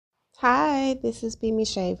Hi, this is Bimi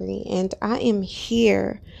Shavery, and I am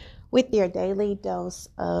here with your daily dose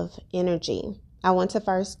of energy. I want to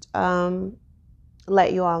first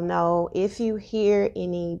let you all know if you hear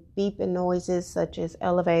any beeping noises, such as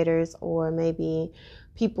elevators or maybe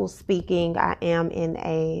people speaking. I am in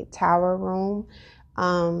a tower room,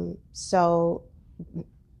 so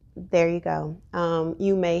there you go.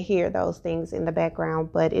 You may hear those things in the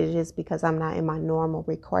background, but it is because I'm not in my normal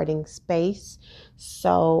recording space.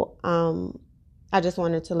 So I just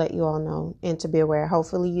wanted to let you all know and to be aware.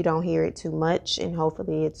 Hopefully you don't hear it too much, and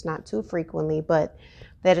hopefully it's not too frequently, but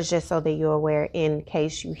that is just so that you're aware in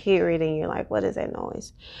case you hear it and you're like, what is that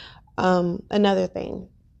noise? Another thing,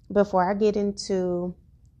 before I get into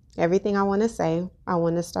everything I want to say, I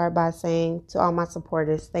want to start by saying to all my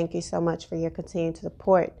supporters, thank you so much for your continued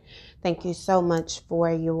support. Thank you so much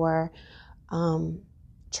for your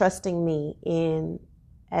trusting me in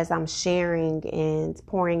as I'm sharing and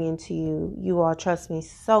pouring into you. You all trust me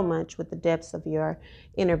so much with the depths of your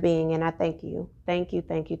inner being, and I thank you. Thank you,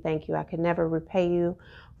 thank you, thank you. I can never repay you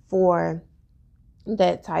for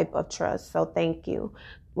that type of trust, so thank you.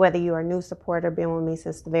 Whether you are a new supporter, been with me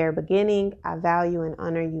since the very beginning, I value and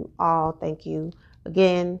honor you all. Thank you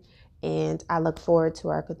again, and I look forward to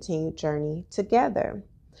our continued journey together.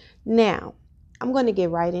 Now, I'm going to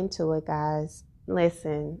get right into it, guys.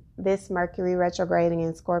 Listen, this Mercury retrograding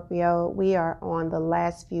in Scorpio, we are on the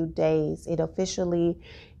last few days. It officially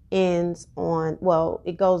ends on, well,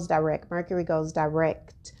 it goes direct. Mercury goes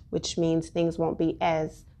direct, which means things won't be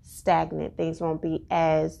as stagnant. Things won't be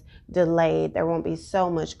as delayed. There won't be so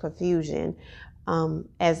much confusion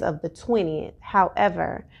as of the 20th.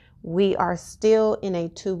 However, we are still in a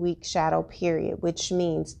 2-week shadow period, which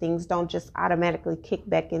means things don't just automatically kick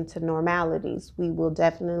back into normalities. We will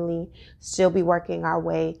definitely still be working our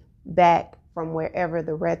way back from wherever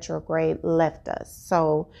the retrograde left us.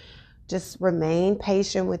 So just remain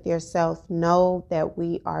patient with yourself. Know that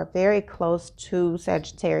we are very close to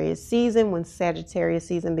Sagittarius season. When Sagittarius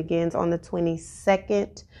season begins on the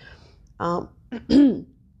 22nd,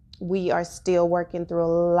 we are still working through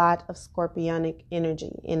a lot of Scorpionic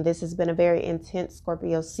energy. And this has been a very intense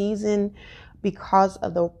Scorpio season because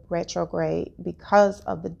of the retrograde, because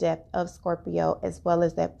of the depth of Scorpio, as well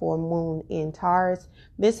as that full moon in Taurus.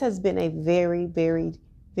 This has been a very, very,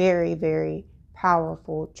 very, very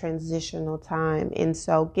powerful transitional time. And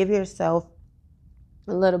so give yourself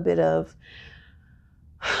a little bit of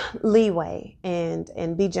leeway and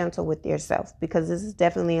be gentle with yourself, because this is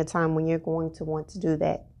definitely a time when you're going to want to do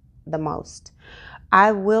that the most.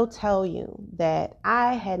 I will tell you that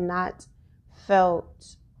I had not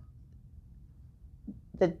felt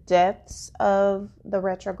the depths of the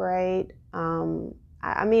retrograde.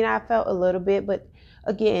 I felt a little bit, but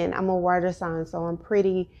again, I'm a water sign, so I'm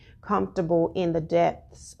pretty comfortable in the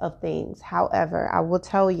depths of things. However, I will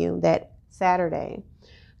tell you that Saturday,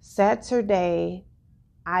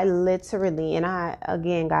 I literally,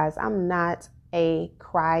 again, guys, I'm not a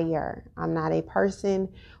crier. I'm not a person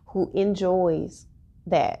who enjoys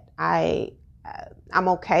that. I'm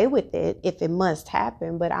okay with it if it must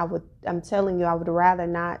happen, but I'm telling you, I would rather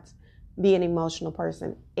not be an emotional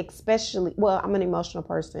person, I'm an emotional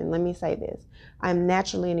person. Let me say this. I'm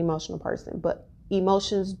naturally an emotional person, but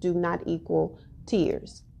emotions do not equal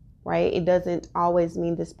tears, right? It doesn't always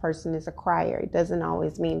mean this person is a crier. It doesn't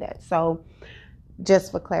always mean that. So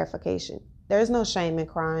just for clarification, there's no shame in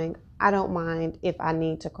crying. I don't mind if I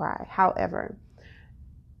need to cry. However,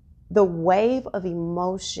 the wave of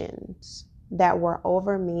emotions that were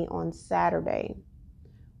over me on Saturday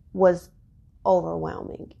was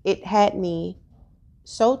overwhelming. It had me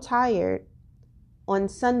so tired on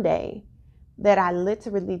Sunday that I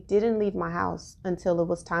literally didn't leave my house until it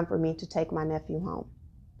was time for me to take my nephew home.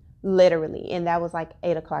 Literally. And that was like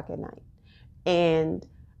 8:00 at night. And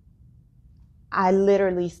I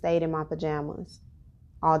literally stayed in my pajamas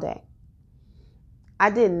all day. I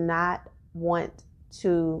did not want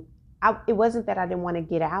to, it wasn't that I didn't want to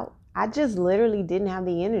get out. I just literally didn't have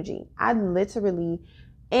the energy.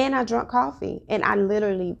 And I drank coffee, and I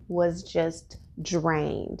literally was just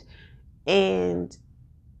drained. And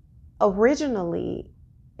originally,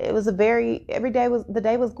 the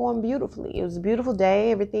day was going beautifully. It was a beautiful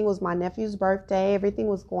day. Everything was my nephew's birthday. Everything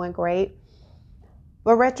was going great.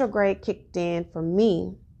 But retrograde kicked in for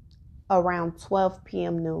me around 12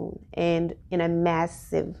 p.m. noon, and in a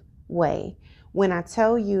massive way. When I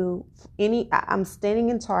tell you, I'm standing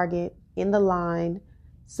in Target in the line,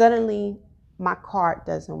 suddenly my card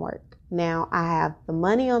doesn't work. Now I have the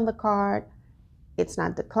money on the card. It's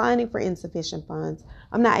not declining for insufficient funds.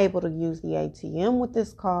 I'm not able to use the ATM with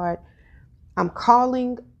this card. I'm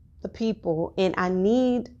calling the people, and I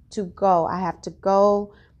need to go. I have to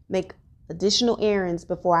go make additional errands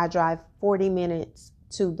before I drive 40 minutes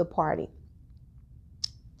to the party.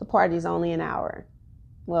 The party's only an hour.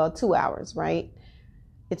 Well, 2 hours, right?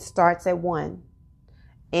 It starts at 1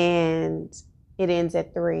 and it ends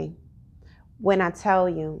at 3. When I tell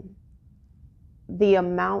you the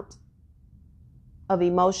amount of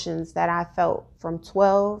emotions that I felt from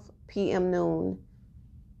 12 p.m. noon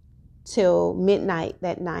till midnight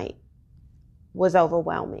that night was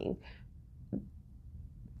overwhelming.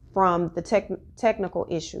 From the technical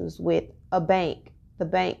issues with a bank, the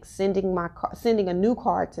bank sending a new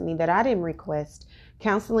card to me that I didn't request,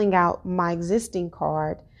 canceling out my existing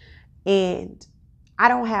card, and I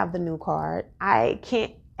don't have the new card. I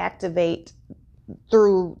can't activate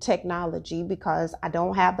through technology because I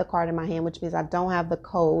don't have the card in my hand, which means I don't have the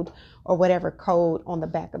code or whatever code on the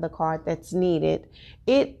back of the card that's needed.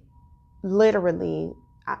 It literally,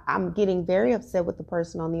 I'm getting very upset with the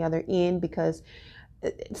person on the other end because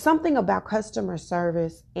something about customer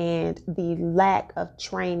service and the lack of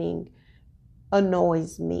training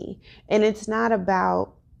annoys me. And it's not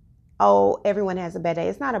about, oh, everyone has a bad day.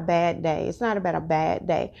 It's not a bad day. It's not about a bad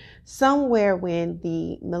day. Somewhere when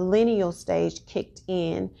the millennial stage kicked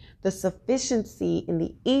in, the sufficiency and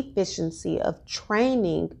the efficiency of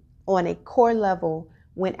training on a core level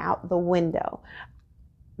went out the window.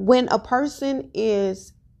 When a person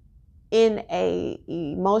is in a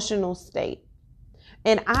emotional state,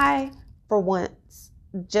 and I, for once,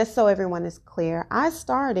 just so everyone is clear, I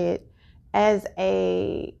started as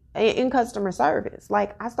in customer service.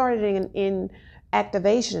 Like I started in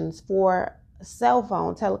activations for a cell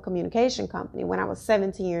phone telecommunication company when I was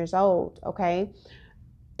 17 years old. Okay.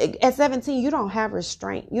 At 17, you don't have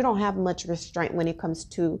restraint. You don't have much restraint when it comes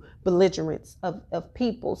to belligerence of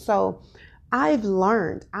people. So I've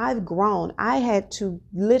learned, I've grown. I had to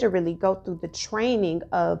literally go through the training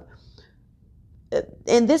of,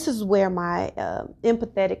 and this is where my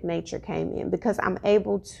empathetic nature came in, because I'm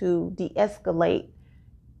able to de-escalate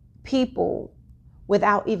people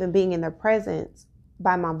without even being in their presence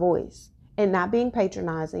by my voice, and not being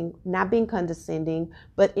patronizing, not being condescending,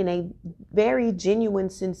 but in a very genuine,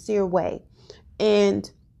 sincere way.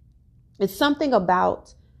 And it's something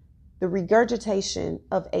about the regurgitation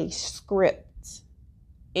of a script.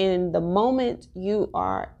 In the moment you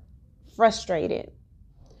are frustrated,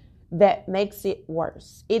 that makes it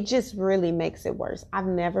worse. It just really makes it worse. I've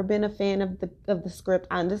never been a fan of the script.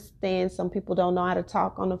 I understand some people don't know how to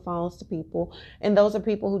talk on the phones to people, and those are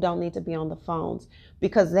people who don't need to be on the phones,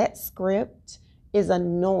 because that script is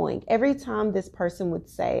annoying. Every time this person would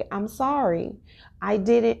say, "I'm sorry, I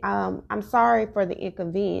did it. I'm sorry for the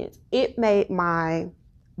inconvenience," it made my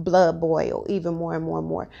blood boil even more and more and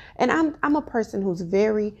more. And I'm a person who's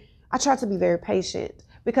I try to be very patient,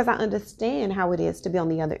 because I understand how it is to be on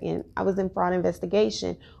the other end. I was in fraud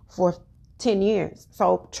investigation for 10 years.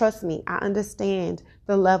 So trust me, I understand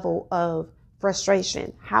the level of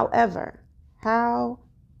frustration. However,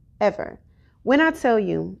 when I tell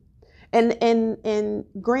you, and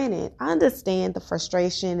granted, I understand the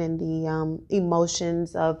frustration and the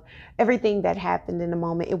emotions of everything that happened in the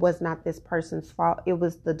moment. It was not this person's fault. It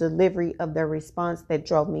was the delivery of their response that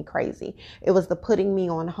drove me crazy. It was the putting me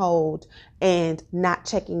on hold and not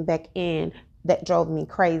checking back in that drove me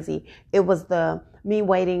crazy. It was the me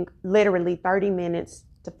waiting literally 30 minutes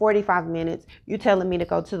to 45 minutes. You telling me to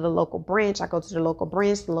go to the local branch. I go to the local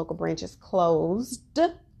branch. The local branch is closed.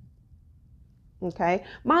 Okay.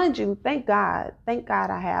 Mind you, thank God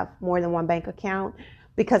I have more than one bank account,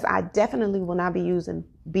 because I definitely will not be using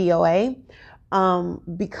BOA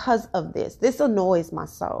because of this. This annoys my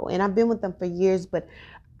soul. And I've been with them for years, but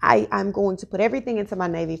I'm going to put everything into my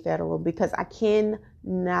Navy Federal, because I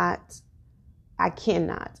cannot.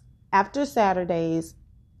 After Saturday's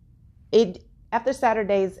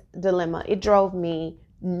dilemma, it drove me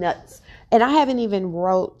nuts. And I haven't even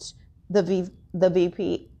wrote the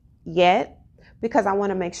VP yet, because I want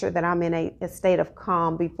to make sure that I'm in a state of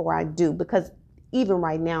calm before I do. Because even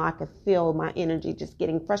right now, I can feel my energy just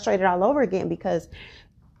getting frustrated all over again, because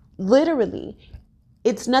literally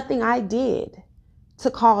it's nothing I did to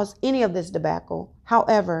cause any of this debacle.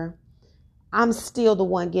 However, I'm still the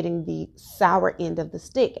one getting the sour end of the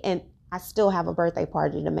stick, and I still have a birthday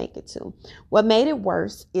party to make it to. What made it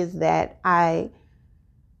worse is that I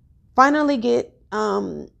finally get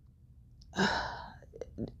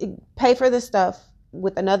pay for this stuff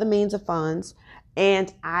with another means of funds,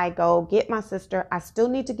 and I go get my sister. I still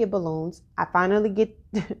need to get balloons. I finally get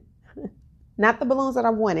not the balloons that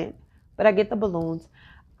I wanted, but I get the balloons.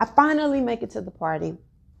 I finally make it to the party,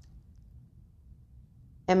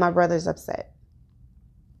 and my brother's upset.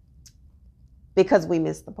 because we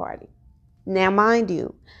missed the party. Now, mind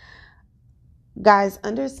you, guys,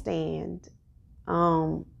 understand,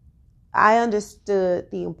 I understood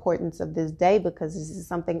the importance of this day because this is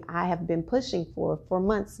something I have been pushing for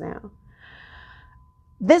months now.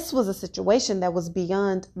 This was a situation that was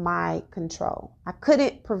beyond my control. I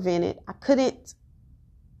couldn't prevent it. I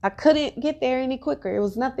couldn't get there any quicker. It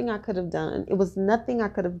was nothing I could have done. It was nothing I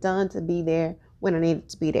could have done to be there when I needed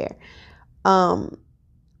to be there.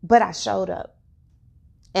 But I showed up.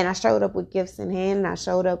 And I showed up with gifts in hand, and I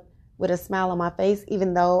showed up with a smile on my face,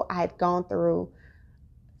 even though I had gone through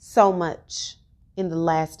so much in the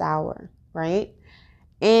last hour, right?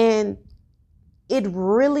 And it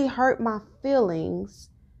really hurt my feelings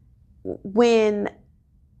when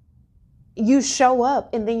you show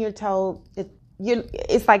up and then you're told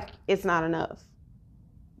it's like it's not enough,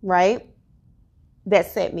 right? That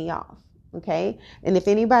set me off, okay? And if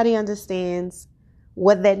anybody understands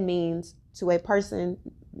what that means to a person,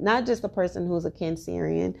 not just a person who's a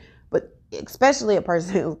Cancerian, but especially a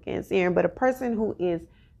person who's Cancerian, but a person who is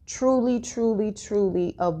truly, truly,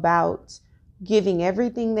 truly about giving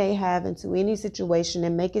everything they have into any situation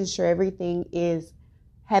and making sure everything is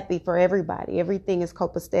happy for everybody. Everything is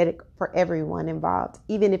copacetic for everyone involved,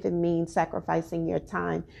 even if it means sacrificing your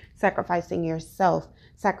time, sacrificing yourself,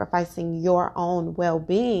 sacrificing your own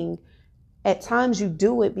well-being. At times you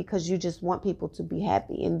do it because you just want people to be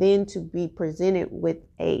happy, and then to be presented with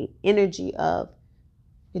a energy of,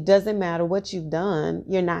 it doesn't matter what you've done,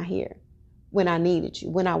 you're not here when I needed you,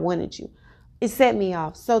 when I wanted you. It set me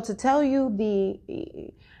off. So to tell you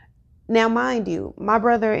now mind you, my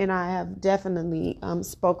brother and I have definitely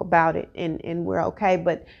spoke about it and we're okay.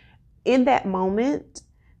 But in that moment,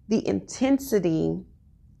 the intensity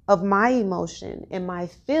of my emotion and my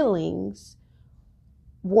feelings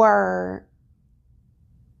were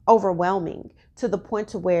overwhelming to the point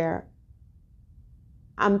to where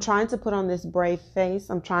I'm trying to put on this brave face.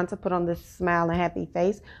 I'm trying to put on this smile and happy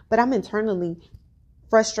face, but I'm internally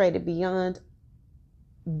frustrated beyond.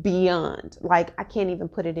 Like, I can't even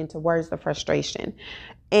put it into words, the frustration.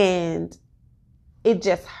 And it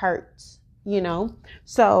just hurts,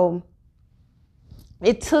 So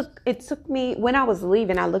it took me, when I was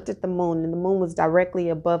leaving, I looked at the moon, and the moon was directly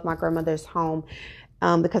above my grandmother's home.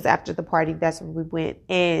 Because after the party, that's where we went.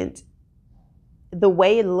 And the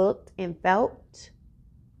way it looked and felt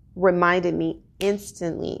reminded me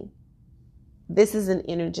instantly, this is an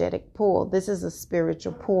energetic pull. This is a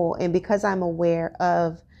spiritual pull. And because I'm aware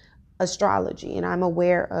of astrology and I'm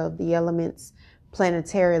aware of the elements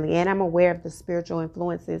planetarily and I'm aware of the spiritual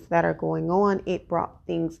influences that are going on, it brought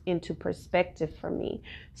things into perspective for me.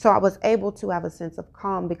 So I was able to have a sense of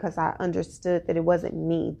calm because I understood that it wasn't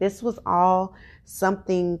me. This was all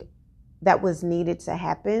something that was needed to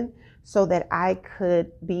happen so that I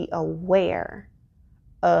could be aware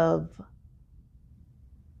of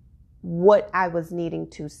what I was needing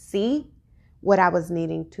to see, what I was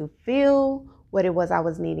needing to feel, what it was I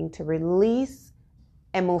was needing to release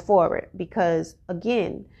and move forward. Because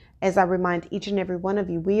again, as I remind each and every one of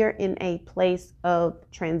you, we are in a place of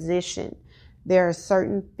transition. There are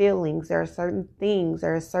certain feelings, there are certain things,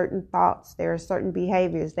 there are certain thoughts, there are certain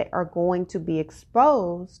behaviors that are going to be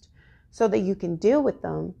exposed so that you can deal with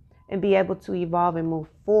them and be able to evolve and move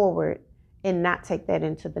forward and not take that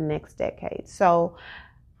into the next decade. So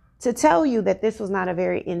to tell you that this was not a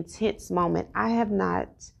very intense moment, I have not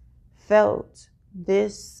felt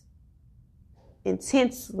this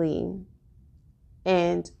intensely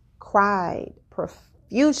and cried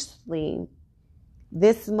profusely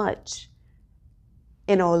this much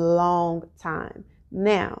in a long time.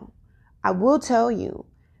 Now, I will tell you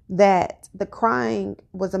that the crying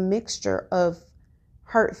was a mixture of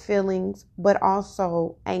hurt feelings, but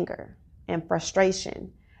also anger and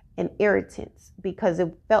frustration and irritants, because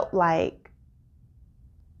it felt like,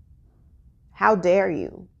 how dare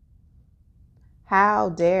you? How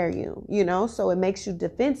dare you? So it makes you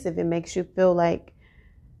defensive. It makes you feel like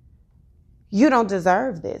you don't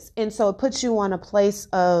deserve this. And so it puts you on a place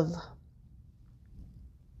of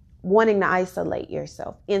wanting to isolate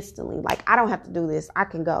yourself instantly. Like, I don't have to do this. I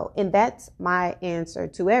can go. And that's my answer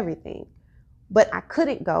to everything. But I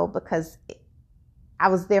couldn't go because I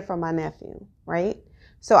was there for my nephew, right?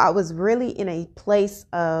 So I was really in a place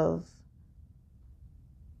of,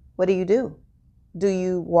 what do you do? Do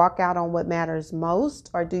you walk out on what matters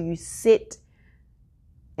most, or do you sit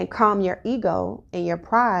and calm your ego and your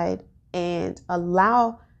pride and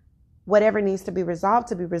allow whatever needs to be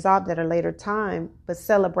resolved at a later time, but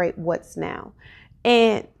celebrate what's now?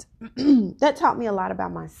 And that taught me a lot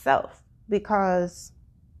about myself, because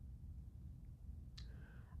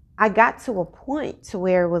I got to a point to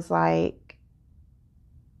where it was like,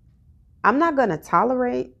 I'm not going to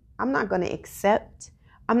tolerate, I'm not going to accept,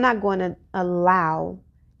 I'm not going to allow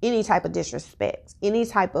any type of disrespect, any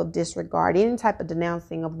type of disregard, any type of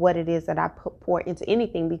denouncing of what it is that I pour into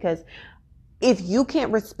anything. Because if you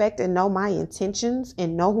can't respect and know my intentions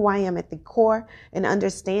and know who I am at the core and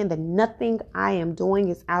understand that nothing I am doing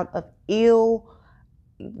is out of ill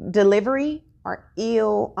delivery or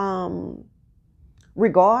ill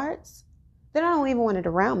regards, then I don't even want it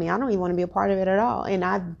around me. I don't even want to be a part of it at all. And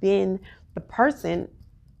I've been the person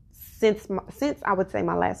since I would say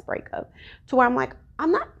my last breakup, to where I'm like,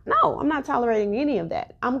 I'm not tolerating any of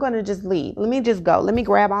that. I'm going to just leave. Let me just go. Let me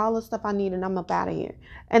grab all the stuff I need and I'm up out of here.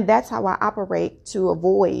 And that's how I operate to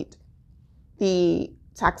avoid the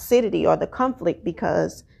toxicity or the conflict,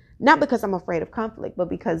 not because I'm afraid of conflict, but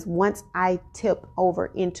because once I tip over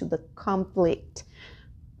into the conflict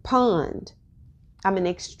pond, I'm an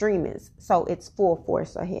extremist. So it's full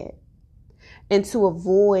force ahead. And to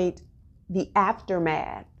avoid the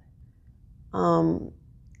aftermath, and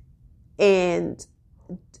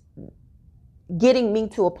getting me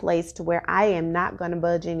to a place to where I am not going to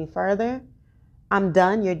budge any further. I'm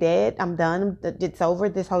done. You're dead. I'm done. It's over.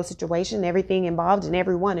 This whole situation, everything involved and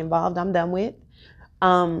everyone involved, I'm done with.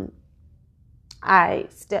 I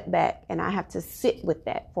step back and I have to sit with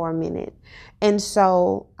that for a minute. And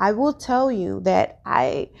so I will tell you that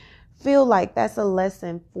I feel like that's a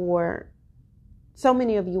lesson for so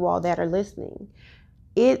many of you all that are listening.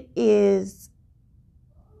 It is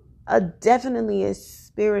definitely a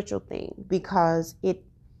spiritual thing, because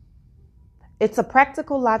it's a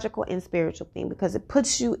practical, logical, and spiritual thing, because it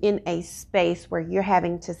puts you in a space where you're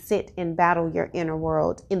having to sit and battle your inner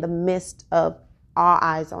world in the midst of all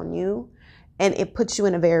eyes on you. And it puts you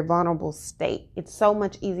in a very vulnerable state. It's so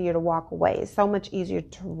much easier to walk away. It's so much easier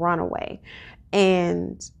to run away.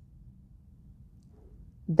 And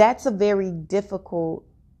that's a very difficult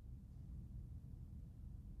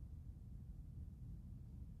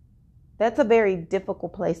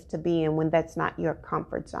place to be in when that's not your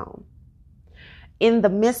comfort zone.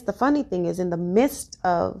 The funny thing is, in the midst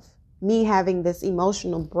of me having this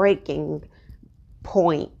emotional breaking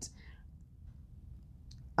point,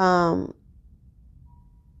 my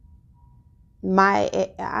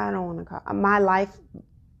life,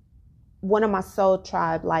 one of my soul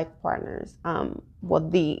tribe life partners,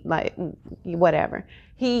 whatever,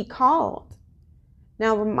 he called.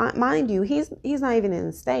 Now, mind you, he's not even in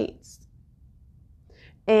the States.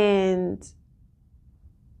 And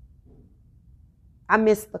I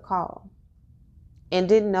missed the call and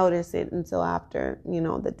didn't notice it until after,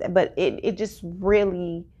 but it just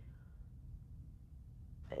really,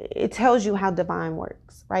 it tells you how divine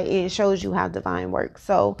works, right? It shows you how divine works.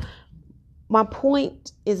 So my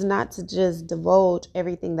point is not to just divulge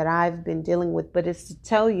everything that I've been dealing with, but it's to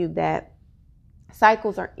tell you that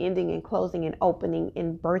cycles are ending and closing and opening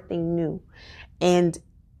and birthing new. And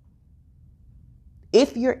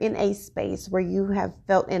if you're in a space where you have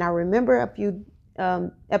felt, and I remember a few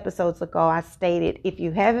episodes ago, I stated, if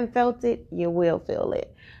you haven't felt it, you will feel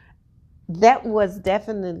it. That was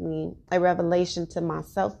definitely a revelation to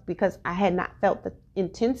myself, because I had not felt the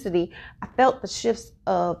intensity. I felt the shifts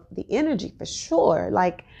of the energy for sure.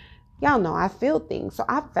 Like, y'all know, I feel things. So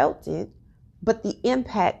I felt it, but the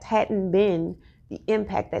impact hadn't been the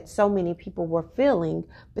impact that so many people were feeling,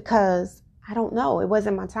 because I don't know, it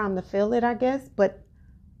wasn't my time to feel it, I guess, but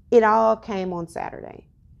it all came on Saturday.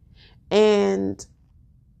 And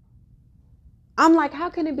I'm like, how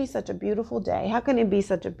can it be such a beautiful day? How can it be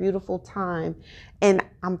such a beautiful time? And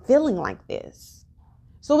I'm feeling like this.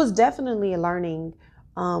 So it was definitely a learning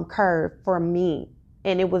curve for me.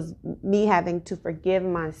 And it was me having to forgive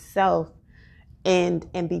myself and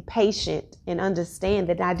be patient and understand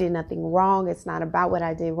that I did nothing wrong. It's not about what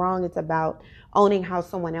I did wrong. It's about owning how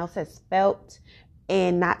someone else has felt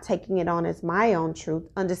and not taking it on as my own truth,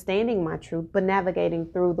 understanding my truth, but navigating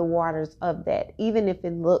through the waters of that, even if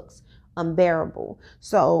it looks unbearable.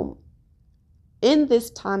 So in this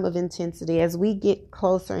time of intensity, as we get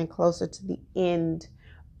closer and closer to the end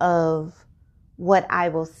of what I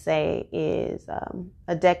will say is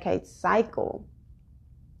a decade cycle,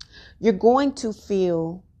 you're going to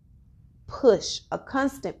feel a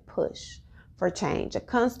constant push for change, a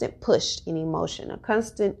constant push in emotion, a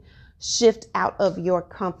constant shift out of your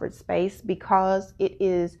comfort space, because it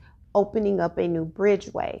is opening up a new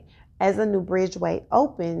bridgeway. As a new bridgeway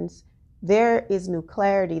opens, there is new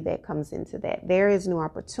clarity that comes into that. There is new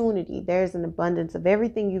opportunity. There's an abundance of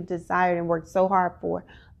everything you've desired and worked so hard for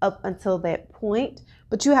up until that point.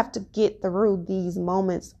 But you have to get through these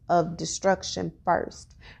moments of destruction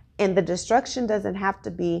first. And the destruction doesn't have to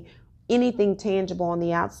be anything tangible on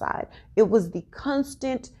the outside. It was the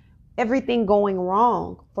constant everything going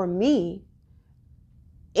wrong for me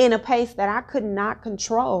in a pace that I could not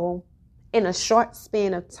control in a short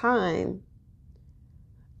span of time.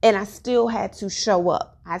 And I still had to show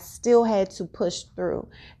up. I still had to push through.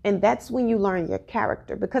 And that's when you learn your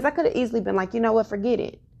character, because I could have easily been like, you know what, forget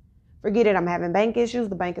it. Forget it. I'm having bank issues.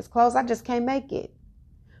 The bank is closed. I just can't make it.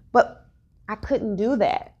 But I couldn't do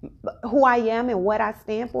that. Who I am and what I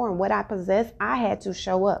stand for and what I possess, I had to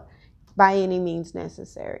show up by any means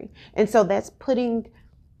necessary. And so that's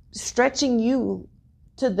stretching you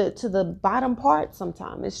to the bottom part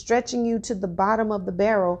sometimes. It's stretching you to the bottom of the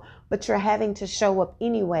barrel, but you're having to show up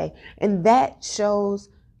anyway. And that shows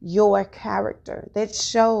your character. That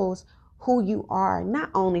shows who you are,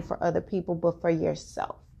 not only for other people, but for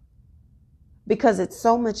yourself. Because it's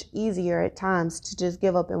so much easier at times to just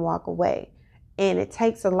give up and walk away. And it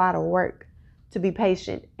takes a lot of work to be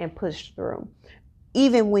patient and push through,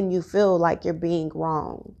 even when you feel like you're being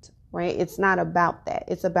wronged, right? It's not about that.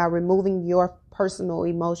 It's about removing your personal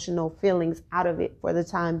emotional feelings out of it for the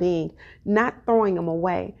time being, not throwing them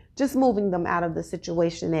away, just moving them out of the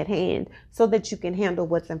situation at hand so that you can handle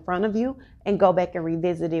what's in front of you and go back and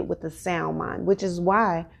revisit it with a sound mind, which is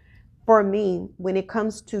why for me, when it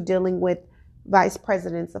comes to dealing with vice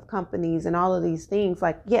presidents of companies and all of these things,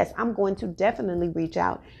 like, yes, I'm going to definitely reach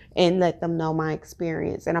out and let them know my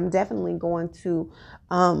experience. And I'm definitely going to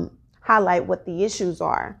highlight what the issues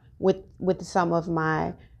are with some of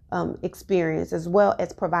my experience, as well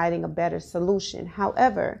as providing a better solution.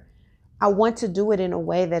 However, I want to do it in a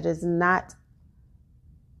way that is not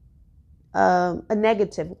a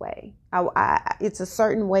negative way. It's a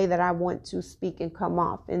certain way that I want to speak and come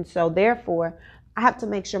off. And so therefore, I have to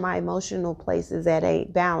make sure my emotional place is at a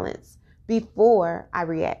balance before I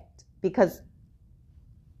react, because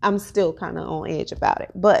I'm still kind of on edge about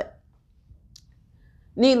it. But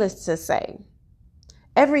needless to say,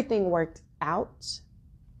 everything worked out.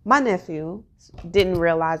 My nephew didn't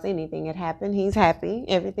realize anything had happened. He's happy.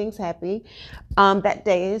 Everything's happy. That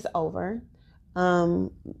day is over.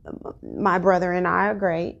 My brother and I are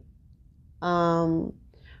great.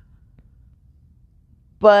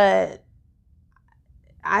 But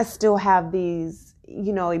I still have these,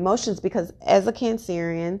 emotions, because as a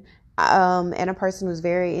Cancerian, and a person who's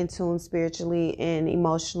very in tune spiritually and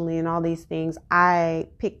emotionally and all these things, I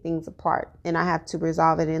pick things apart and I have to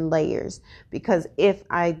resolve it in layers, because if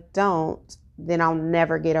I don't, then I'll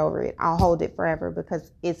never get over it. I'll hold it forever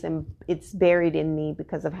because it's buried in me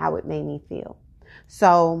because of how it made me feel.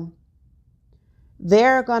 So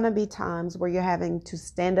there are going to be times where you're having to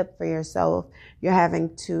stand up for yourself. You're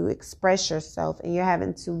having to express yourself, and you're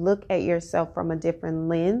having to look at yourself from a different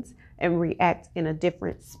lens and react in a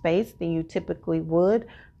different space than you typically would,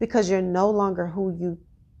 because you're no longer who you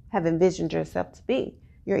have envisioned yourself to be.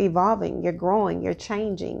 You're evolving, you're growing, you're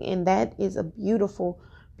changing. And that is a beautiful,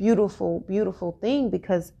 beautiful, beautiful thing,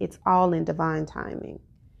 because it's all in divine timing.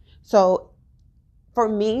 So for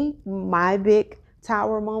me, my big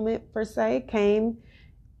tower moment per se came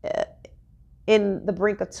in the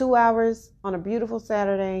brink of 2 hours on a beautiful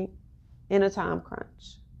Saturday in a time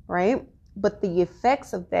crunch, right? But the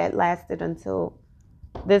effects of that lasted until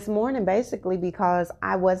this morning, basically, because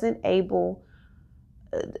I wasn't able,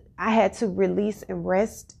 I had to release and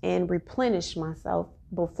rest and replenish myself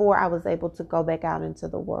before I was able to go back out into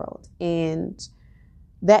the world. And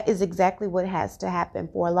that is exactly what has to happen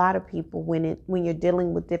for a lot of people when you're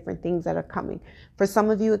dealing with different things that are coming. For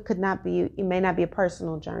some of you, it may not be a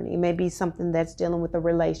personal journey. It may be something that's dealing with a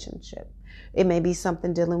relationship. It may be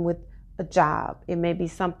something dealing with a job. It may be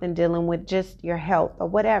something dealing with just your health or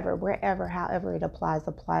whatever, wherever, however it applies,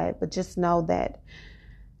 apply it. But just know that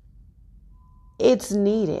it's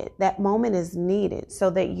needed. That moment is needed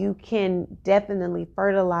so that you can definitely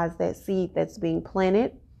fertilize that seed that's being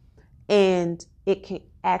planted, and it can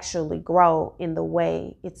actually grow in the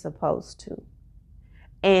way it's supposed to.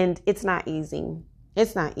 And it's not easy.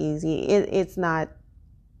 It's not easy. It's not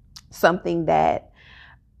something that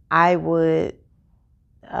I would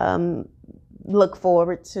look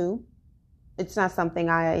forward to. It's not something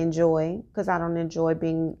I enjoy, because I don't enjoy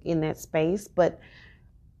being in that space, but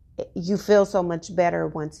you feel so much better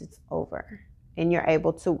once it's over and you're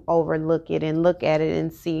able to overlook it and look at it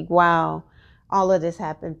and see, wow, all of this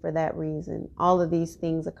happened for that reason. All of these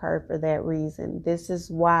things occurred for that reason. This is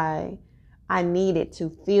why I needed to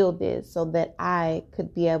feel this, so that I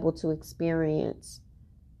could be able to experience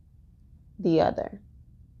the other.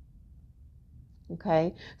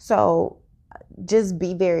 Okay, so just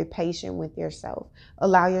be very patient with yourself.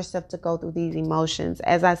 Allow yourself to go through these emotions.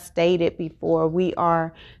 As I stated before, we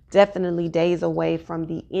are definitely days away from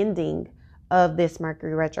the ending of this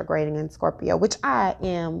Mercury retrograding in Scorpio, which I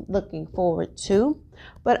am looking forward to.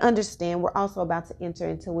 But understand, we're also about to enter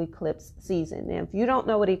into eclipse season. And if you don't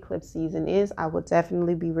know what eclipse season is, I will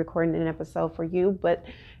definitely be recording an episode for you. But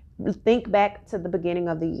think back to the beginning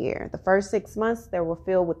of the year. The first 6 months, they were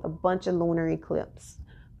filled with a bunch of lunar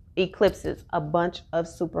eclipses, a bunch of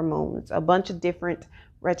supermoons, a bunch of different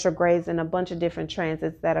retrogrades, and a bunch of different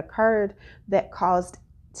transits that occurred that caused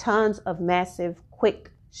tons of massive,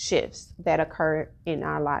 quick shifts that occur in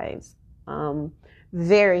our lives.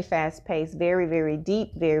 Very fast paced, very, very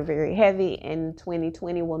deep, very, very heavy. And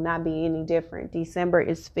 2020 will not be any different. December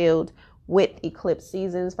is filled with eclipse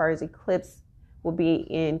seasons. First eclipse will be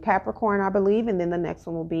in Capricorn, I believe. And then the next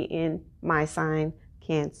one will be in my sign,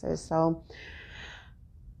 Cancer. So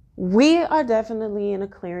we are definitely in a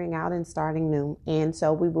clearing out and starting new. And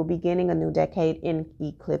so we will be beginning a new decade in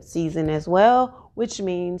eclipse season as well, which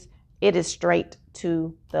means it is straight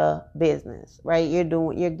to the business, right? You're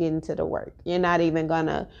getting to the work. We're not even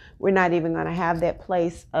gonna have that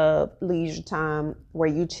place of leisure time where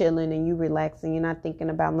you chilling and you relaxing. You're not thinking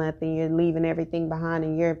about nothing. You're leaving everything behind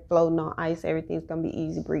and you're floating on ice. Everything's gonna be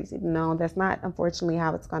easy breezy. No, that's not, unfortunately,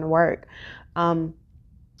 how it's gonna work.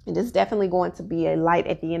 It is definitely going to be a light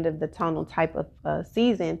at the end of the tunnel type of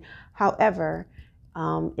season. However,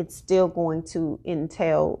 it's still going to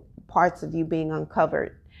entail parts of you being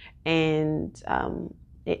uncovered. And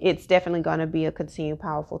it's definitely going to be a continued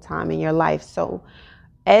powerful time in your life. So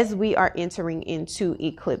as we are entering into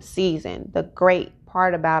eclipse season, the great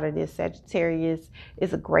part about it is Sagittarius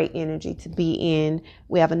is a great energy to be in.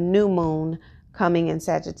 We have a new moon coming in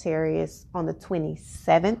Sagittarius on the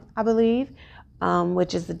 27th, I believe,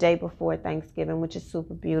 which is the day before Thanksgiving, which is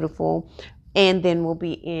super beautiful. And then we'll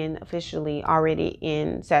be officially already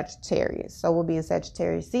in Sagittarius. So we'll be in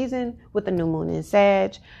Sagittarius season with the new moon in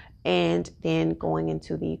Sag, and then going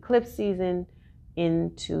into the eclipse season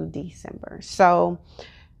into December. So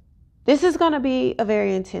this is going to be a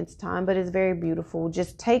very intense time, but it's very beautiful.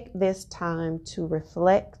 Just take this time to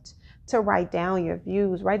reflect, to write down your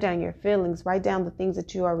views, write down your feelings, write down the things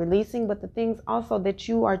that you are releasing, but the things also that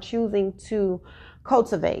you are choosing to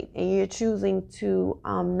cultivate and you're choosing to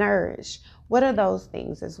nourish. What are those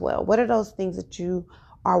things as well? What are those things that you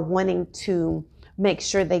are wanting to make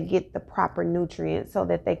sure they get the proper nutrients so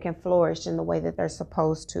that they can flourish in the way that they're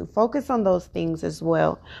supposed to? Focus on those things as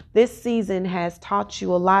well. This season has taught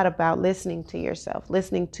you a lot about listening to yourself,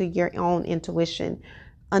 listening to your own intuition,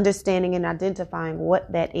 understanding and identifying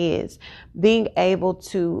what that is, being able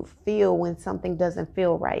to feel when something doesn't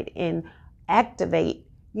feel right and activate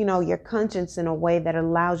your conscience in a way that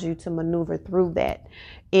allows you to maneuver through that.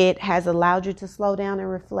 It has allowed you to slow down and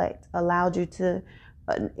reflect, allowed you to,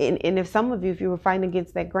 and if some of you, if you were fighting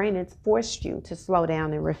against that grain, it's forced you to slow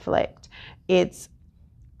down and reflect. It's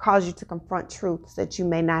caused you to confront truths that you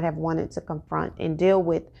may not have wanted to confront and deal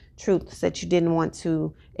with truths that you didn't want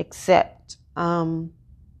to accept.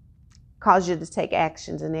 Caused you to take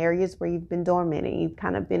actions in areas where you've been dormant and you've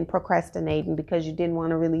kind of been procrastinating because you didn't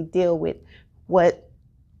want to really deal with what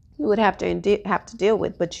you would have to deal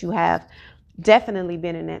with, but you have definitely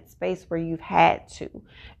been in that space where you've had to.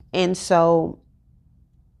 And so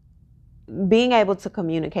being able to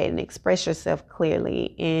communicate and express yourself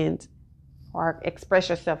clearly or express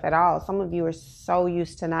yourself at all. Some of you are so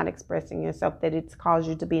used to not expressing yourself that it's caused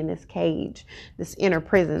you to be in this cage, this inner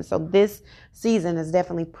prison. So this season has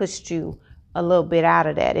definitely pushed you a little bit out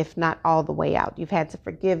of that, if not all the way out. You've had to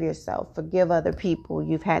forgive yourself, forgive other people.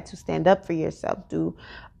 You've had to stand up for yourself, do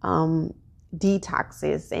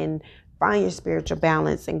detoxes and find your spiritual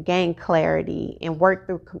balance and gain clarity and work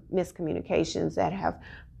through miscommunications that have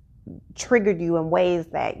triggered you in ways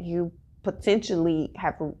that you potentially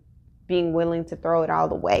have being willing to throw it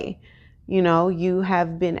all away. You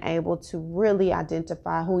have been able to really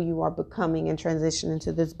identify who you are becoming and transition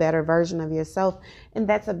into this better version of yourself. And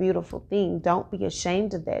that's a beautiful thing. Don't be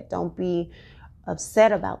ashamed of that. Don't be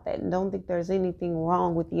upset about that. And don't think there's anything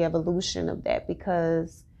wrong with the evolution of that,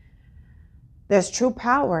 because there's true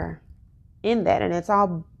power in that. And it's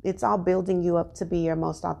all building you up to be your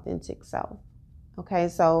most authentic self. Okay,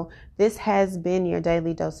 so this has been your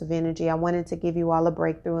daily dose of energy. I wanted to give you all a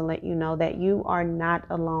breakthrough and let you know that you are not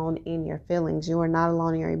alone in your feelings. You are not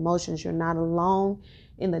alone in your emotions. You're not alone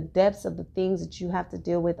in the depths of the things that you have to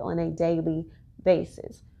deal with on a daily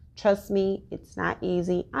basis. Trust me, it's not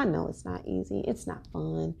easy. I know it's not easy. It's not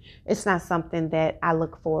fun. It's not something that I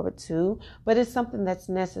look forward to, but it's something that's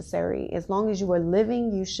necessary. As long as you are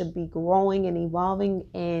living, you should be growing and evolving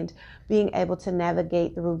and being able to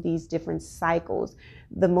navigate through these different cycles.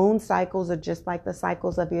 The moon cycles are just like the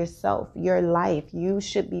cycles of yourself, your life. You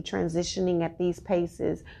should be transitioning at these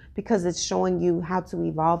paces because it's showing you how to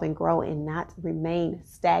evolve and grow and not remain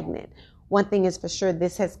stagnant. One thing is for sure,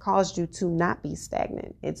 this has caused you to not be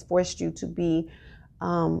stagnant. It's forced you to be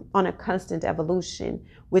on a constant evolution,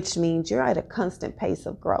 which means you're at a constant pace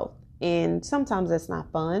of growth. And sometimes it's not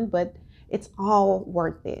fun, but it's all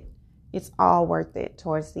worth it. It's all worth it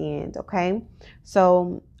towards the end, okay?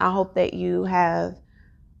 So I hope that you have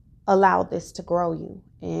allowed this to grow you.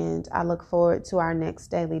 And I look forward to our next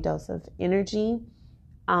daily dose of energy.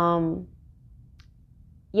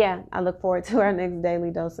 I look forward to our next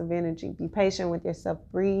daily dose of energy. Be patient with yourself,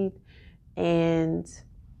 breathe, and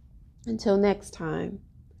until next time,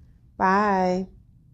 bye.